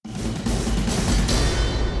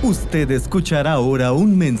Usted escuchará ahora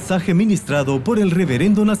un mensaje ministrado por el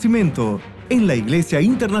Reverendo Nascimento en la Iglesia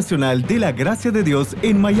Internacional de la Gracia de Dios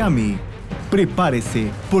en Miami. Prepárese,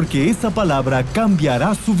 porque esa palabra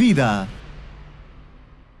cambiará su vida.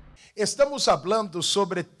 Estamos hablando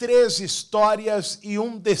sobre 3 histórias e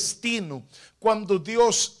destino quando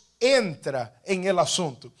Deus entra em el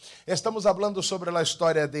asunto. Estamos falando sobre a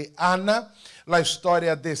história de Ana, a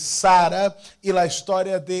história de Sara e a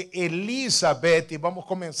história de Elizabeth. E vamos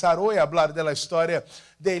começar hoje a falar da história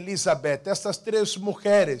de Elizabeth. Estas 3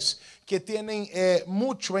 mulheres que têm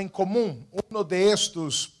muito em comum. Um de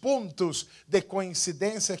estes pontos de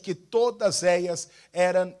coincidência que todas elas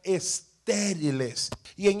eram estériles.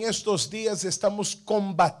 E em estes dias estamos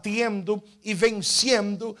combatendo e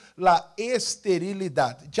vencendo a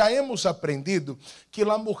esterilidade. Já hemos aprendido que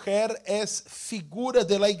a mulher é figura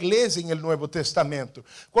da igreja em el Nuevo Testamento.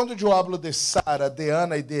 Quando eu hablo de Sara, de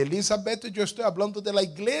Ana e de Elizabeth, eu estou falando da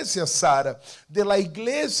igreja Sara, da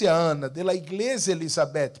igreja Ana, da igreja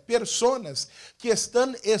Elizabeth. Pessoas que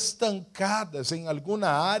estão estancadas em alguma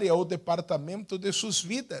área ou departamento de suas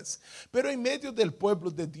vidas. Pero em meio do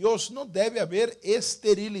povo de Deus não deve haver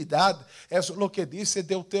esterilidade. É o que diz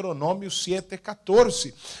Deuteronômio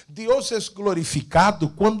 7:14. Deus é glorificado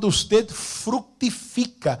quando você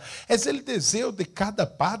frutifica. É o desejo de cada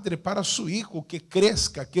padre para seu filho que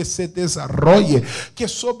cresça, que se desarrolle, que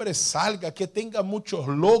sobresalga, que tenha muitos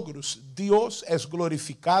logros. Deus é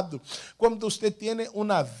glorificado quando você tem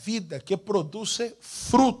uma vida que produz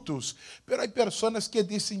frutos. Pero há pessoas que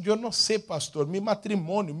dizem: eu não sei, pastor, meu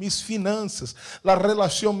matrimônio, minhas finanças, a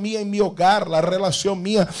relação minha em meu hogar, a relação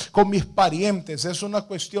minha com meus parientes, é uma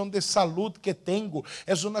questão de saúde que tenho,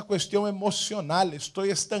 é uma questão emocional, estou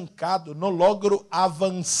estancado, não logro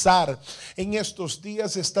avançar. Em estes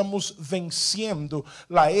dias estamos vencendo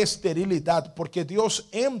a esterilidade, porque Deus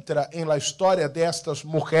entra em la história destas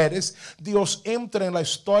mulheres, Deus entra em la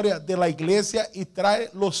história de la igreja e traz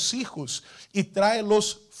los hijos, e traz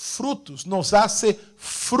los frutos, nos hace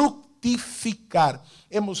frutificar.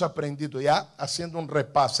 Hemos aprendido já, haciendo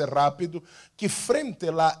repasse rápido, que frente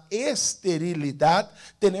à esterilidade,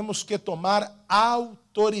 temos que tomar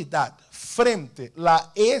autoridade. Frente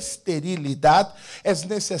à esterilidade, é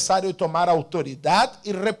necessário tomar autoridade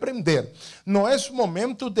e repreender. Não é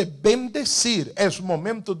momento de bendecir, é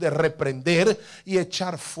momento de repreender e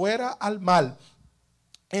echar fora al mal.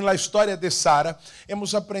 Em la história de Sara,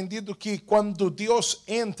 hemos aprendido que quando Deus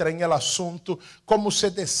entra em el assunto, como se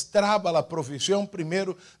destrava a provisão,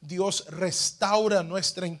 primeiro Deus restaura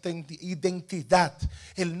nossa identidade.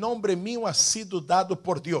 O nome mío ha sido dado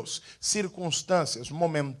por Deus. Circunstâncias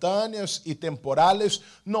momentâneas e temporales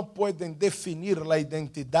não podem definir a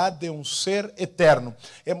identidade de um ser eterno.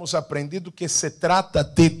 Hemos aprendido que se trata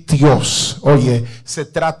de Deus. Oye, se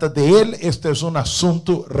trata de Ele, este é um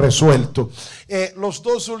assunto resuelto. Los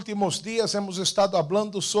 2 últimos dias hemos estado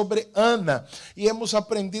falando sobre Ana e hemos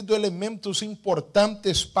aprendido elementos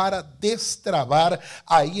importantes para destravar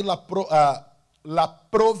aí a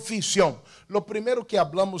provisão. Lo primeiro que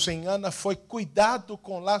hablamos em Ana foi cuidado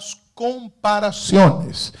com as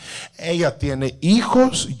comparações. Ella tiene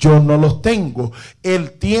hijos, yo no los tengo.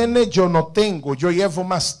 Él tiene, yo no tengo. Yo llevo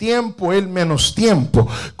más tiempo, él menos tiempo.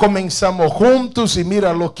 Comenzamos juntos y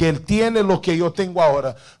mira lo que él tiene, lo que yo tengo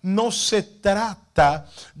ahora. No se trata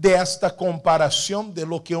de esta comparación de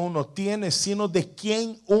lo que uno tiene, sino de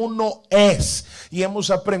quién uno es. Y hemos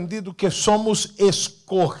aprendido que somos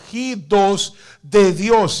escogidos de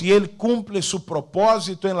Dios y Él cumple su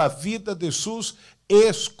propósito en la vida de sus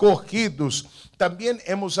escogidos. Também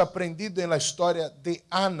hemos aprendido na história de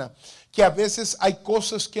Ana que a vezes há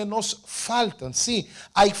coisas que nos faltam. Sim,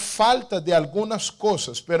 há falta de algumas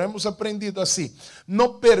coisas, mas hemos aprendido assim: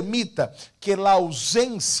 não permita que a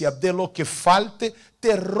ausência de lo que falte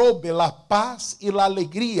te robe a paz e a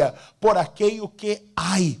alegria por aquilo que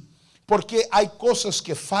há. Porque há coisas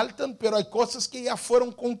que faltam, pero há coisas que já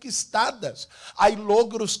foram conquistadas. Há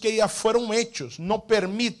logros que já foram hechos. Não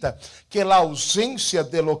permita que a ausência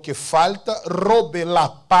de lo que falta roube a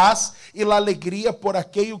paz e a alegria por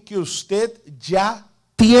aquilo que usted já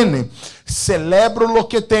tiene. Celebro lo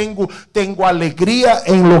que tengo alegria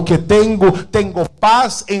em lo que tenho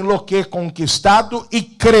paz em lo que he conquistado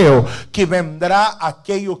e creo que vendrá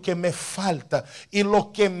aquello que me falta. E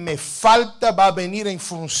lo que me falta va a venir en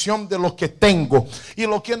función de lo que tengo. E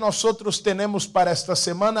lo que nosotros tenemos para esta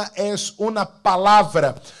semana es una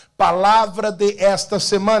palavra de esta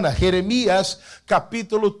semana, Jeremías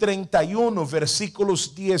capítulo 31,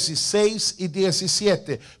 versículos 16 y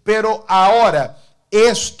 17. Pero ahora,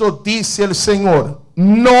 esto dice el Señor: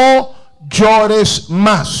 no llores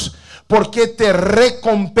más, porque te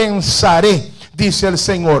recompensaré dice el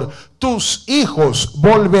Señor, tus hijos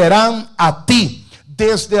volverán a ti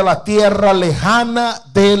desde la tierra lejana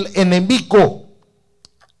del enemigo.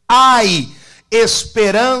 Hay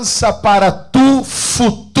esperanza para tu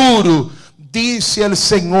futuro, dice el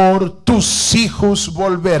Señor, tus hijos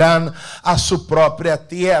volverán a su propia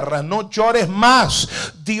tierra. No llores más,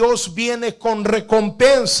 Dios viene con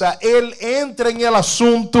recompensa, Él entra en el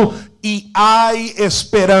asunto y hay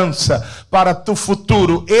esperanza para tu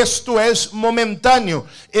futuro. Esto es momentáneo,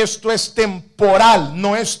 esto es temporal,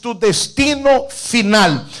 no es tu destino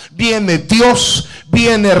final. Viene Dios,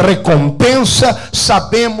 viene recompensa,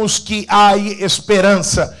 sabemos que hay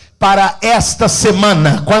esperanza para esta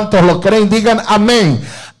semana. ¿Cuántos lo creen? Digan amén.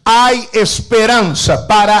 Hay esperanza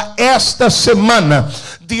para esta semana.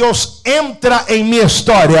 Dios entra en mi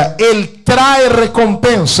historia, Él trae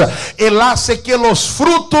recompensa, Él hace que los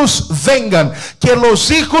frutos vengan, que los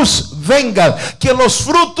hijos vengan, que los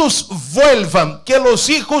frutos vuelvan, que los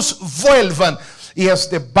hijos vuelvan. Y es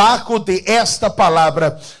debajo de esta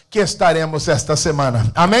palabra que estaremos esta semana.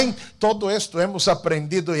 Amén. Todo esto hemos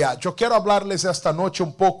aprendido ya. Yo quiero hablarles esta noche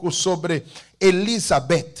un poco sobre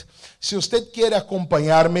Elizabeth. Si usted quiere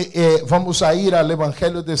acompañarme, vamos a ir al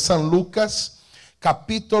Evangelio de San Lucas,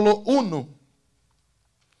 capítulo 1.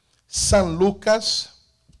 San Lucas,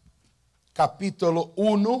 capítulo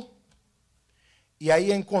 1. Y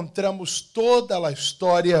ahí encontramos toda la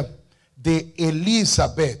historia de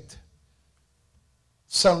Elizabeth.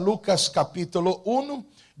 San Lucas, capítulo 1.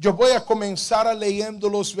 Yo voy a comenzar leyendo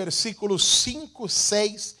los versículos 5,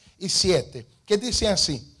 6 y 7, que dicen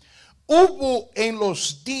así. Hubo en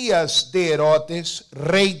los días de Herodes,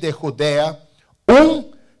 rey de Judea,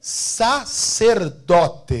 un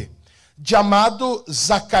sacerdote llamado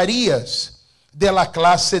Zacarías, de la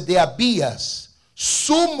clase de Abías.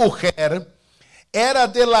 Su mujer era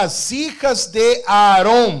de las hijas de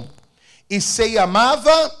Aarón y se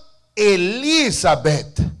llamaba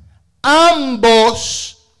Elizabeth.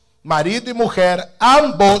 Ambos, marido y mujer,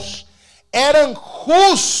 ambos eran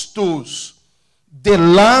justos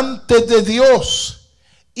delante de Dios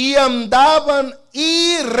y andaban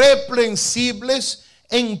irreprensibles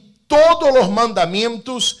en todos los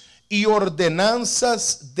mandamientos y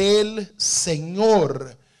ordenanzas del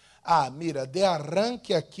Señor. Mira, de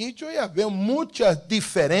arranque aquí yo ya veo mucha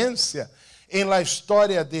diferencia en la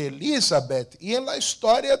historia de Elizabeth y en la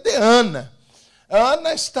historia de Ana.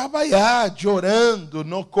 Ana estava allá llorando,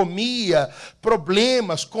 não comia,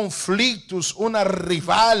 problemas, conflitos, uma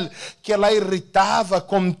rival que la irritava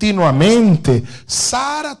continuamente.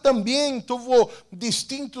 Sara também teve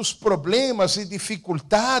distintos problemas e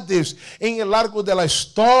dificuldades em largo da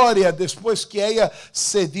história, depois que ela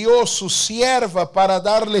cedió sua serva para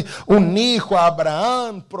darle um hijo a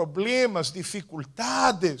Abraão, problemas,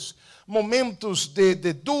 dificuldades, momentos de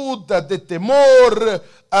dúvida, de temor,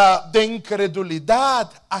 de incredulidade.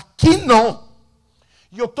 Aqui não.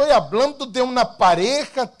 Eu estou falando de uma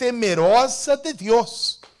pareja temerosa de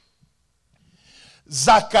Deus.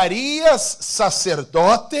 Zacarias,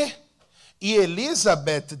 sacerdote, e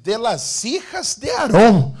Elizabeth, de las hijas de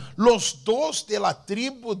Aarón, los dos de la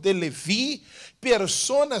tribu de Leví,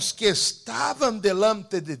 personas que estavam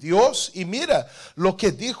delante de Deus. E mira lo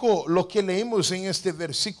que dijo, lo que leímos en este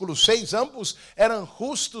versículo 6, ambos eran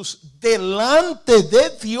justos delante de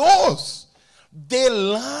Deus.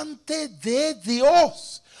 Delante de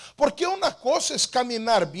Deus. Porque uma coisa é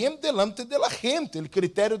caminhar bem delante de la gente. O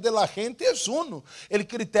critério de la gente é um. O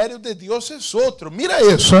critério de Deus é outro. Mira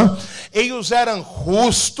isso. Eles eram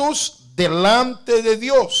justos delante de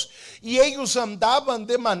Deus. E eles andavam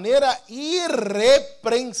de maneira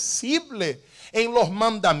irrepreensível em los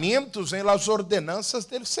mandamentos, em las ordenanças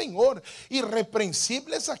del Senhor.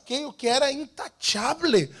 Irrepreensível é aquilo que era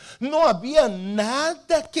intachável. Não havia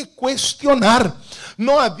nada que questionar.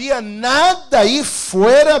 Não havia nada aí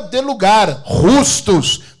fora de lugar.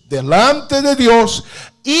 Justos delante de Deus,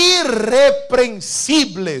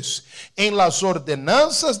 irrepreensíveis em las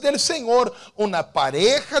ordenanças del Senhor, uma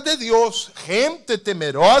pareja de Deus, gente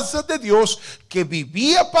temerosa de Deus, que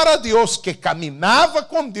vivia para Deus, que caminhava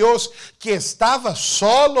com Deus, que estava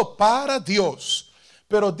solo para Deus.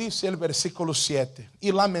 Pero dice el versículo 7,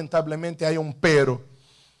 e lamentavelmente há um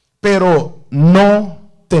pero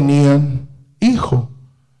não tenían hijo,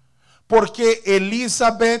 porque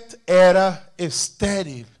Elizabeth era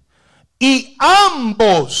estéril, e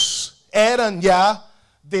ambos eram já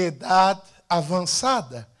de edad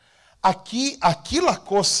avanzada. Aquí la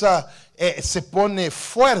cosa se pone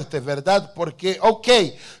fuerte, ¿verdad? Porque,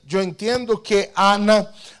 yo entiendo que Ana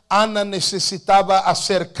Ana necessitava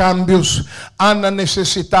fazer cambios. Ana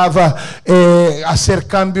necessitava fazer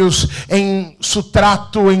cambios em seu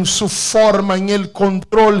trato, em sua forma, em el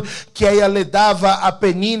controle que ela le dava a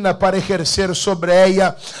Penina para exercer sobre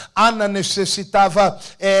ela. Ana necessitava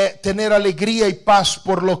ter alegria e paz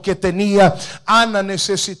por lo que tinha. Ana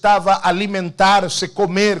necessitava alimentar-se,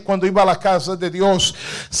 comer quando ia à casa de Deus.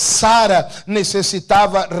 Sara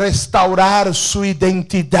necessitava restaurar sua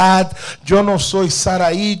identidade. Eu não sou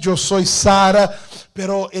Saraí, eu sou Sara.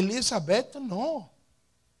 Pero Elizabeth não.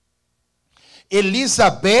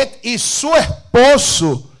 Elizabeth e seu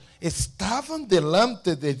esposo estavam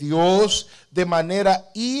delante de Deus de maneira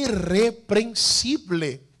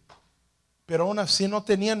irrepreensível. Pero aún assim não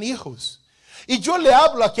tinham hijos. E eu le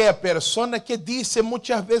hablo a aquela pessoa que diz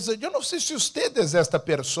muitas vezes, eu não sei se você é esta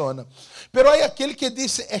pessoa, pero há aquele que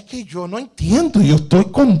diz, é que eu não entendo, eu estou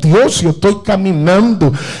com Deus, eu estou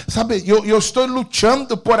caminhando, sabe, eu estou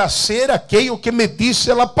lutando por fazer aquilo que me diz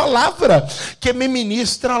a palavra, que me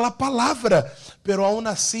ministra a palavra, pero aún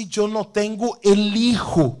assim eu não tenho el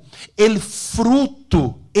hijo, el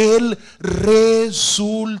fruto, el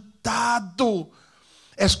resultado.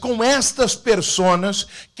 É com estas pessoas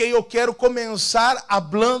que eu quero começar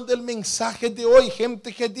falando o mensagem de hoje.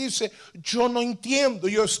 Gente que diz, eu não entendo,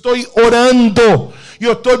 eu estou orando,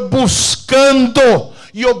 eu estou buscando,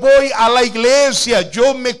 eu vou à igreja,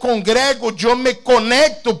 eu me congrego, eu me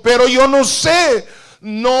conecto, pero eu não sei.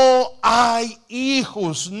 Não há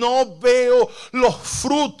hijos, não veo os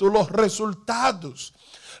frutos, os resultados.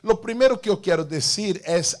 Lo primero que eu quero dizer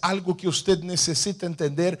é algo que você necessita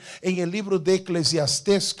entender em el livro de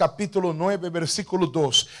Eclesiastés, capítulo 9, versículo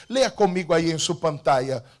 2. Leia comigo aí em sua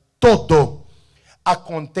pantalla. Todo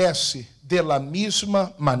acontece de la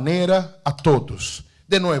mesma maneira a todos.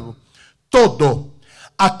 De novo. Todo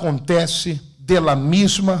acontece de la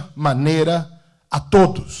mesma maneira a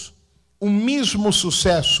todos. O mesmo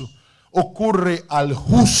sucesso ocorre al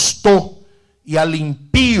justo e al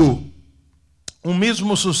impío. O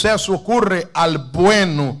mesmo sucesso ocorre al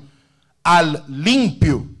bueno, al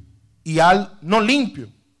limpio e al no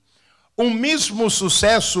limpio. O mesmo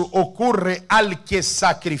sucesso ocorre al que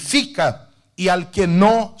sacrifica e al que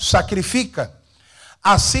no sacrifica.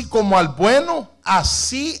 Assim como al bueno,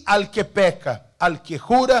 assim al que peca, al que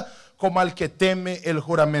jura, como al que teme el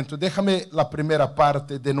juramento. Déjame la primeira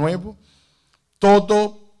parte de novo.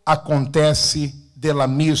 Todo acontece de la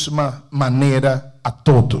mesma maneira a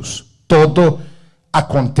todos. Todo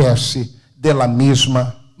acontece de la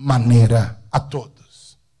mesma maneira a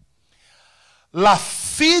todos. La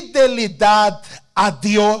fidelidade a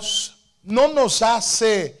Deus não nos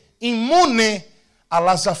hace inmune a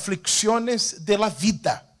las aflicciones de la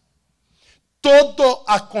vida. Todo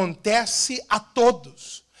acontece a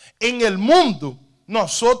todos. En el mundo,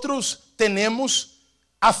 nosotros tenemos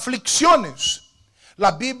aflicciones.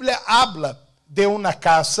 La Bíblia habla de uma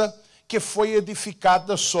casa que foi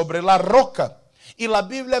edificada sobre la roca. E a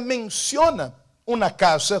Bíblia menciona uma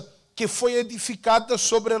casa que foi edificada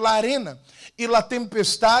sobre a arena. E a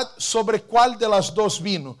tempestade, sobre qual de las duas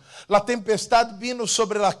vino? A tempestade vino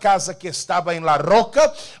sobre a casa que estava em la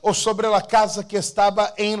roca ou sobre a casa que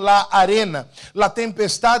estava em la arena? A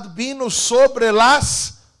tempestade vino sobre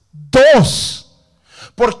las duas.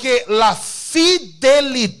 Porque a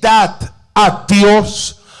fidelidade a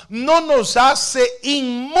Deus não nos hace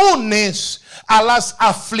inmunes a las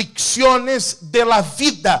aflicciones de la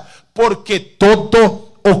vida, porque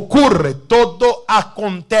todo ocorre, todo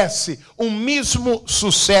acontece, o mesmo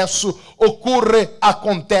sucesso ocorre,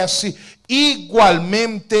 acontece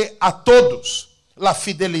igualmente a todos. La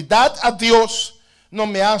fidelidade a Deus não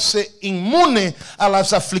me hace inmune a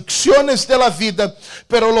las aflicciones de la vida,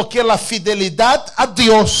 pero lo que la fidelidade a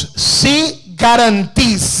Deus sí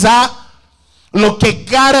garantiza, lo que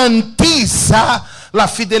garantiza la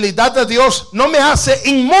fidelidad a Dios no me hace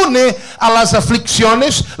inmune a las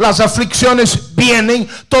aflicciones vienen,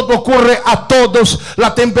 todo ocurre a todos,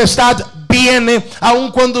 la tempestad viene,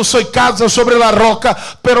 aun cuando soy casa sobre la roca,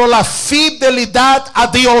 pero la fidelidad a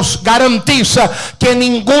Dios garantiza que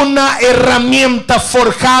ninguna herramienta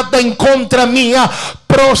forjada en contra mía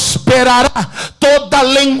prosperará. Toda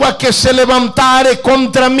lengua que se levantare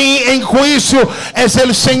contra mí en juicio, es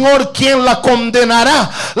el Señor quien la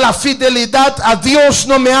condenará. La fidelidad a Dios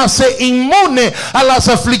no me hace inmune a las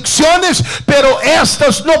aflicciones, pero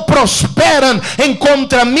estas no prosperan en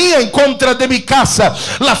contra mía, en contra de mi casa.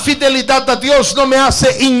 La fidelidad a Dios no me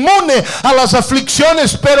hace inmune a las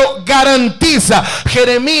aflicciones, pero garantiza.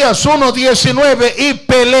 Jeremías 1:19, y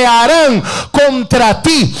pelearán contra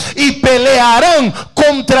ti, y pelearán contra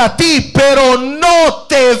contra ti, pero no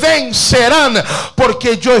te vencerán,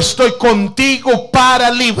 porque yo estoy contigo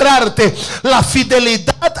para librarte. La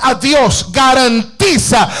fidelidad a Dios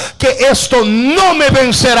garantiza que esto no me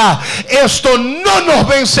vencerá, esto no nos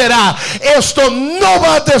vencerá, esto no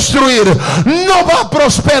va a destruir, no va a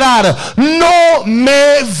prosperar, no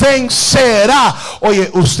me vencerá. Oye,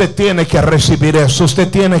 usted tiene que recibir eso, usted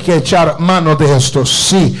tiene que echar mano de esto.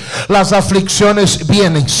 Sí, las aflicciones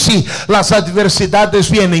vienen, sí, las adversidades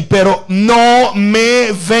vienen, pero no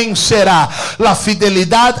me vencerá. La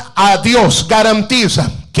fidelidad a Dios garantiza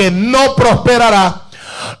que no prosperará,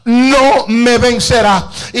 no me vencerá.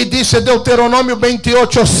 Y dice Deuteronomio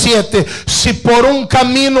 28:7: si por un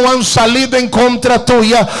camino han salido en contra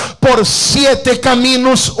tuya, por 7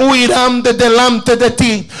 caminos huirán de delante de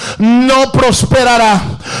ti. No prosperará,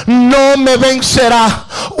 no me vencerá,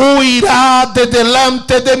 huirá de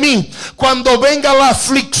delante de mí. Cuando venga la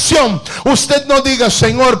aflicción, usted no diga: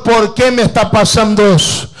 Señor, ¿por qué me está pasando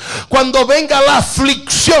eso? Cuando venga la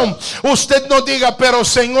aflicción, usted no diga: pero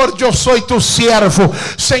Señor, yo soy tu siervo,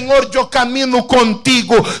 Señor, yo camino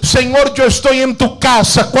contigo, Señor, yo estoy en tu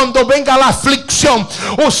casa. Cuando venga la aflicción,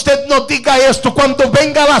 usted no diga esto. Cuando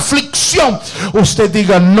venga la aflicción, usted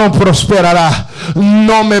diga: no prosperará,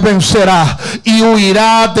 no me vencerá y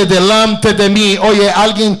huirá de delante de mí. Oye,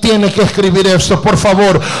 alguien tiene que escribir esto, por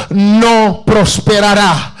favor. No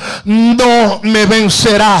prosperará, no me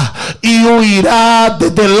vencerá y huirá de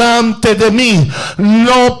delante de mí.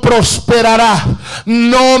 No prosperará,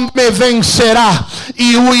 no me vencerá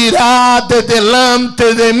y huirá de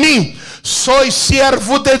delante de mí. Soy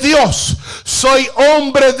siervo de Dios, soy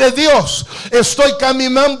hombre de Dios, estoy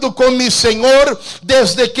caminando con mi Señor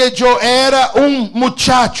desde que yo era un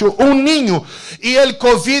muchacho, un niño, y el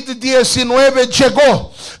COVID-19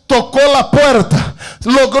 llegó, tocó la puerta,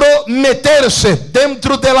 logró meterse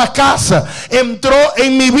dentro de la casa, entró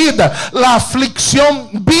en mi vida. La aflicción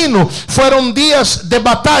vino, fueron días de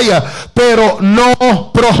batalla, pero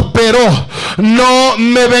no prosperó, no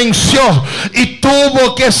me venció y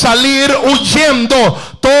tuvo que salir huyendo.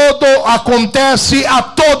 Todo acontece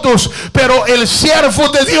a todos, pero el siervo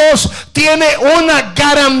de Dios tiene una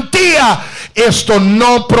garantía: esto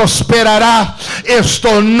no prosperará,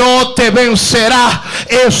 esto no te vencerá,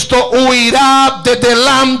 esto huirá de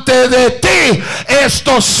delante de ti,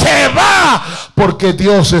 esto se va, porque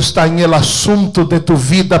Dios está en el asunto de tu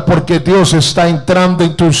vida, porque Dios está entrando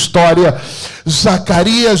en tu historia.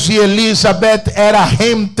 Zacarías y Elizabeth era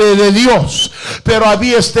gente de Dios, pero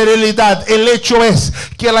había esterilidad. El hecho es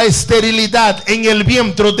que la esterilidad en el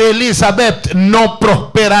vientre de Elizabeth no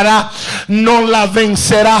prosperará, no la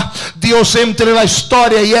vencerá. Dios entra en la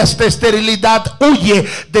historia y esta esterilidad huye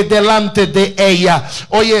de delante de ella.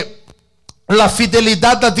 Oye, la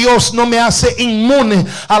fidelidad a Dios no me hace inmune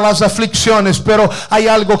a las aflicciones, pero hay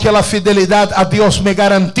algo que la fidelidad a Dios me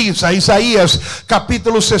garantiza. Isaías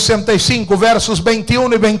capítulo 65 versos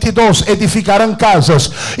 21 y 22: edificarán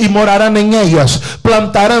casas y morarán en ellas,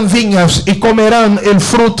 plantarán viñas y comerán el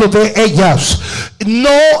fruto de ellas. No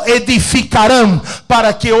edificarán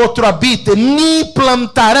para que otro habite, ni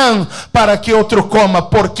plantarán para que otro coma,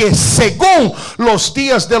 porque según los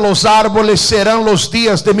días de los árboles serán los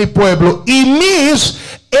días de mi pueblo y mis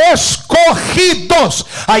escogidos.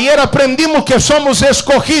 Ayer aprendimos que somos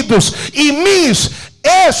escogidos, y mis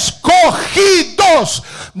escogidos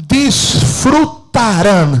disfrutarán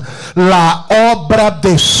la obra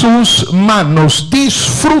de sus manos.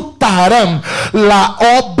 Disfrutarán la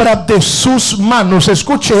obra de sus manos.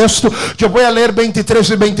 Escuche esto. Yo voy a leer 23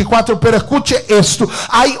 y 24, pero escuche esto.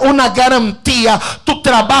 Hay una garantía. Tu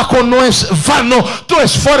trabajo no es vano, tu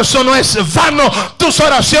esfuerzo no es vano, tus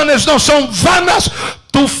oraciones no son vanas.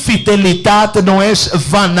 Tu fidelidad no es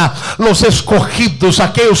vana. Los escogidos,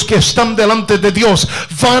 aquellos que están delante de Dios,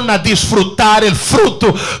 van a disfrutar el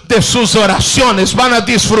fruto de sus oraciones, van a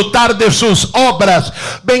disfrutar de sus obras.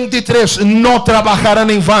 23: no trabajarán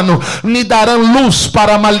en vano, ni darán luz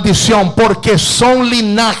para maldición, porque son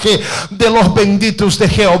linaje de los benditos de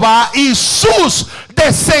Jehová, y sus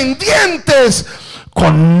descendientes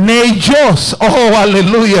con ellos. Oh,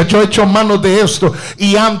 aleluya. Yo he hecho mano de esto,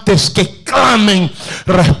 y antes que clamen,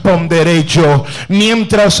 responderé yo.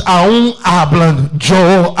 Mientras aún hablan,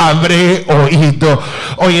 yo habré oído.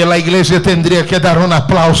 Oye, la iglesia tendría que dar un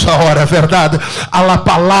aplauso ahora, ¿verdad?, a la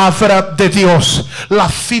palabra de Dios. La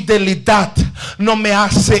fidelidad no me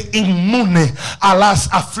hace inmune a las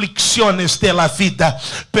aflicciones de la vida,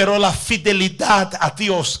 pero la fidelidad a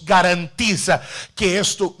Dios garantiza que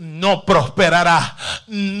esto no prosperará,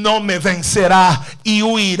 no me vencerá y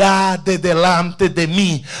huirá de delante de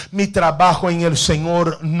mí. Mi trabajo trabajo en el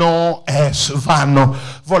Señor no es vano.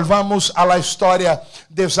 Volvamos a la historia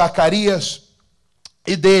de Zacarías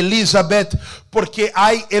y de Elizabeth, porque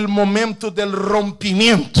hay el momento del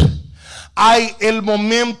rompimiento. Hay el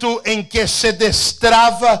momento en que se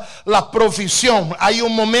destrava la provisión. Hay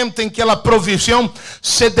un momento en que la provisión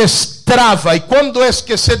se destrava. ¿Y cuándo es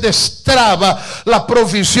que se destrava la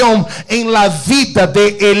provisión en la vida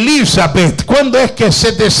de Elizabeth? ¿Cuándo es que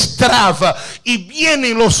se destrava y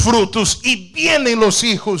vienen los frutos y vienen los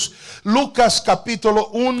hijos? Lucas capítulo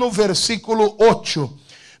 1 versículo 8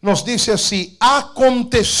 nos dice así: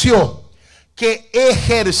 aconteció que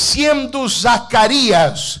ejerciendo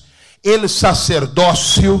Zacarías el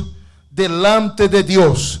sacerdocio delante de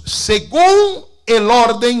Dios, según el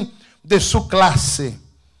orden de su clase.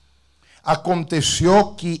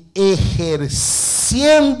 Aconteció que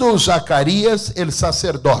ejerciendo Zacarías el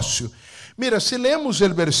sacerdocio. Mira, si leemos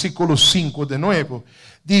el versículo 5 de nuevo,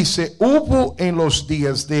 dice: hubo en los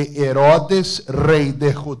días de Herodes, rey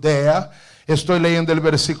de Judea, estoy leyendo el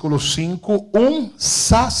versículo 5, un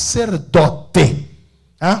sacerdote.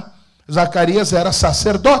 ¿Ah? Zacarías era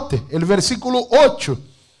sacerdote. El versículo 8.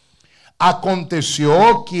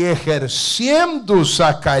 Aconteció que ejerciendo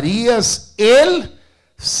Zacarías el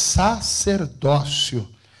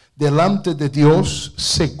sacerdocio delante de Dios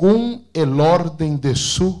según el orden de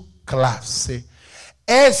su clase.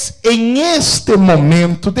 Es en este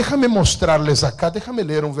momento, déjame mostrarles acá, déjame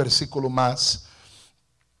leer un versículo más.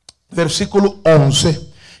 Versículo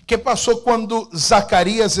 11. ¿Qué pasó cuando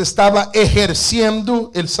Zacarías estaba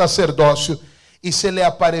ejerciendo el sacerdocio y se le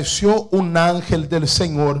apareció un ángel del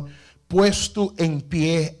Señor puesto en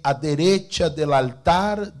pie a derecha del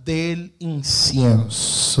altar del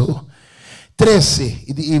incienso? 13,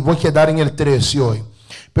 y voy a quedar en el 13 hoy.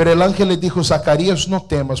 Pero el ángel le dijo: Zacarías, no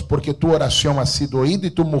temas, porque tu oración ha sido oída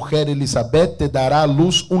y tu mujer Elizabeth te dará a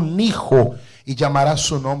luz un hijo y llamará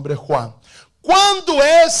su nombre Juan. ¿Cuándo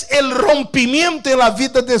es el rompimiento en la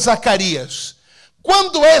vida de Zacarías?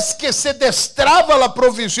 ¿Cuándo es que se destrava la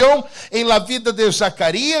provisión en la vida de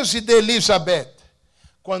Zacarías y de Elizabeth?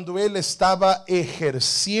 Cuando él estaba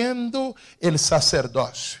ejerciendo el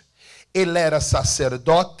sacerdocio. Él era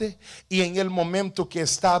sacerdote y en el momento que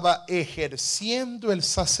estaba ejerciendo el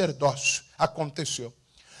sacerdocio, aconteció.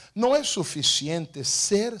 No es suficiente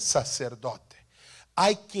ser sacerdote,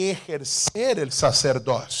 hay que ejercer el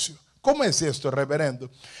sacerdocio. ¿Cómo es esto, reverendo?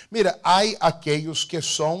 Mira, hay aquellos que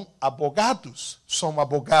son abogados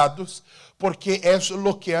porque es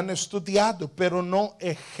lo que han estudiado, pero no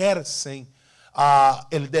ejercen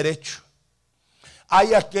el derecho.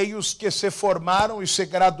 Hay aquellos que se formaron y se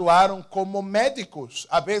graduaron como médicos,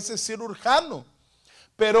 a veces cirujanos,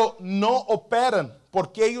 pero no operan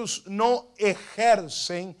porque ellos no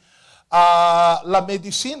ejercen la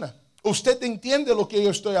medicina. Usted entiende lo que yo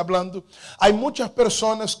estoy hablando. Hay muchas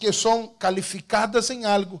personas que son calificadas en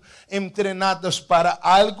algo, entrenadas para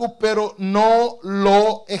algo, pero no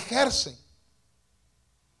lo ejercen.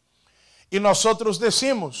 Y nosotros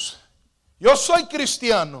decimos: yo soy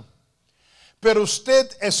cristiano, pero usted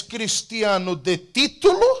es cristiano de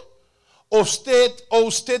título, o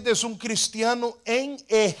usted es un cristiano en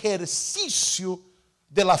ejercicio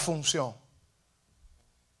de la función.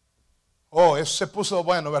 Oh, eso se puso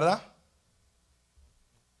bueno, ¿verdad?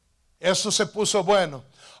 Eso se puso bueno.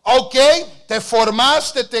 Ok, te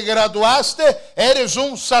formaste, te graduaste, eres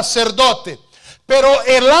un sacerdote. Pero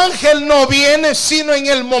el ángel no viene sino en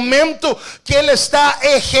el momento que él está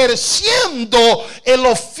ejerciendo el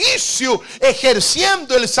oficio,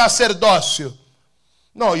 ejerciendo el sacerdocio.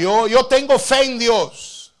 No, yo tengo fe en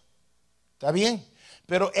Dios. ¿Está bien?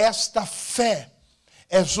 Pero esta fe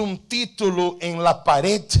es un título en la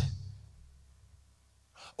pared,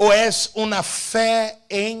 o es una fe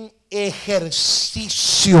en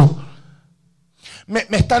ejercicio. ¿Me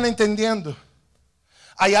están entendiendo?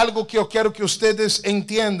 Hay algo que yo quiero que ustedes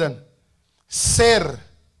entiendan. Ser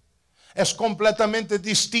es completamente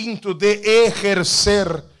distinto de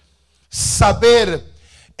ejercer. Saber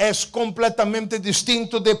es completamente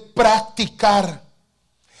distinto de practicar.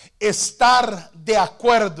 Estar de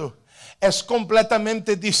acuerdo es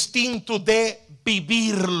completamente distinto de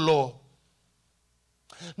vivirlo.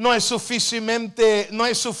 No es suficiente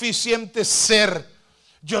ser.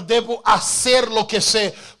 Yo debo hacer lo que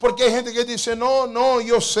sé. Porque hay gente que dice, no,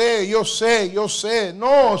 yo sé.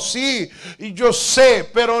 No, sí, yo sé,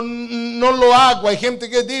 pero no lo hago. Hay gente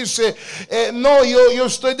que dice, no, yo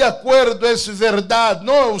estoy de acuerdo, es verdad.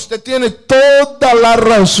 No, usted tiene toda la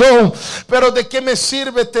razón. Pero ¿de qué me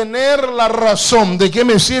sirve tener la razón? ¿De qué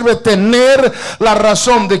me sirve tener la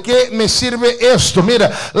razón? ¿De qué me sirve esto?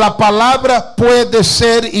 Mira, la palabra puede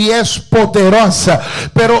ser y es poderosa,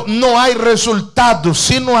 pero no hay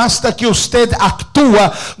resultados sino hasta que usted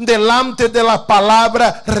actúa delante de la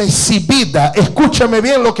palabra recibida. Escúchame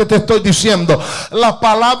bien lo que te estoy diciendo. La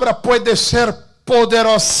palabra puede ser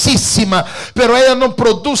poderosísima, pero ella no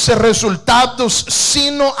produce resultados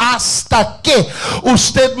sino hasta que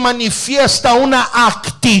usted manifiesta una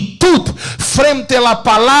actitud frente a la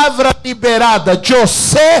palabra liberada. Yo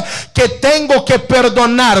sé que tengo que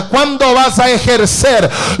perdonar. ¿Cuándo vas a ejercer?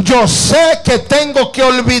 Yo sé que tengo que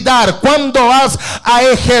olvidar. ¿Cuándo vas a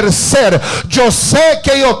ejercer? Yo sé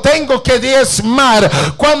que yo tengo que diezmar.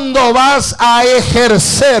 ¿Cuándo vas a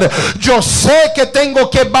ejercer? Yo sé que tengo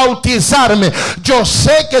que bautizarme. Yo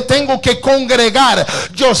sé que tengo que congregar.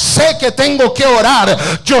 Yo sé que tengo que orar.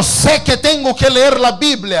 Yo sé que tengo que leer la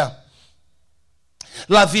Biblia.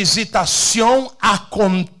 La visitación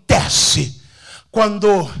acontece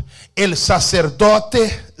cuando el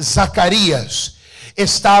sacerdote Zacarías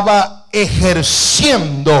estaba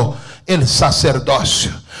ejerciendo el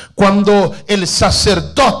sacerdocio. Cuando el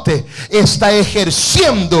sacerdote está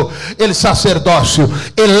ejerciendo el sacerdocio,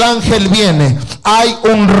 el ángel viene, hay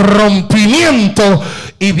un rompimiento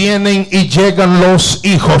y vienen y llegan los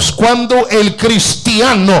hijos. Cuando el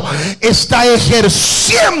cristiano está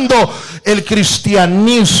ejerciendo el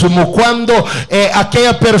cristianismo, cuando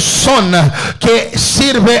aquella persona que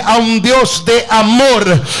sirve a un Dios de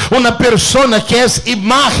amor, una persona que es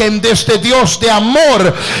imagen de este Dios de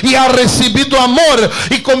amor y ha recibido amor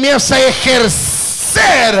y comienza a ejercer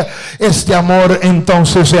este amor,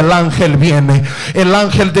 entonces el ángel viene. El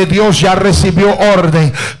ángel de Dios ya recibió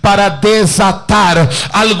orden para desatar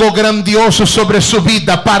algo grandioso sobre su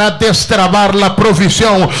vida, para destrabar la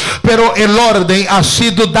provisión. Pero el orden ha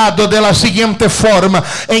sido dado de la siguiente forma: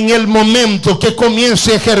 en el momento que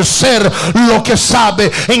comience a ejercer lo que sabe,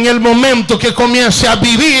 en el momento que comience a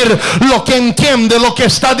vivir lo que entiende, lo que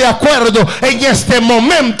está de acuerdo, en este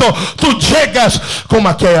momento tú llegas con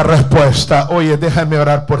aquella respuesta. Oye, déjame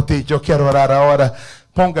orar por ti. Yo quiero orar ahora.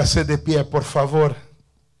 Póngase de pie, por favor.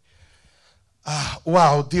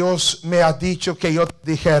 Wow, Dios me ha dicho que yo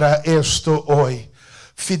dijera esto hoy.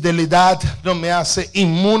 Fidelidad no me hace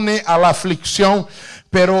inmune a la aflicción,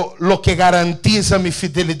 pero lo que garantiza mi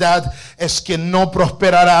fidelidad es que no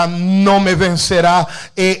prosperará, no me vencerá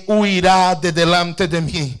y huirá de delante de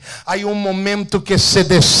mí. Hay un momento que se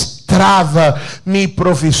destraba mi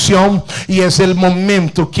provisión y es el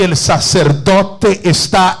momento que el sacerdote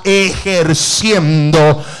está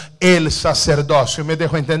ejerciendo el sacerdocio. ¿Me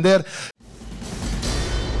dejo entender?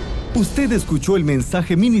 Usted escuchó el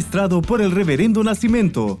mensaje ministrado por el Reverendo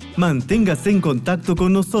Nascimento. Manténgase en contacto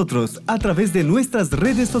con nosotros a través de nuestras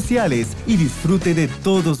redes sociales y disfrute de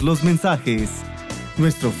todos los mensajes.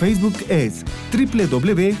 Nuestro Facebook es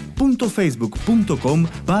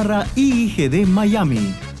www.facebook.com/IIGD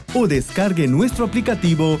Miami o descargue nuestro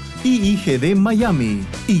aplicativo IIGD Miami,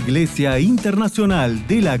 Iglesia Internacional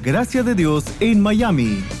de la Gracia de Dios en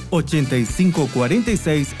Miami,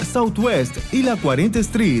 8546 Southwest y la 40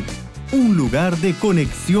 Street, un lugar de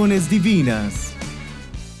conexiones divinas.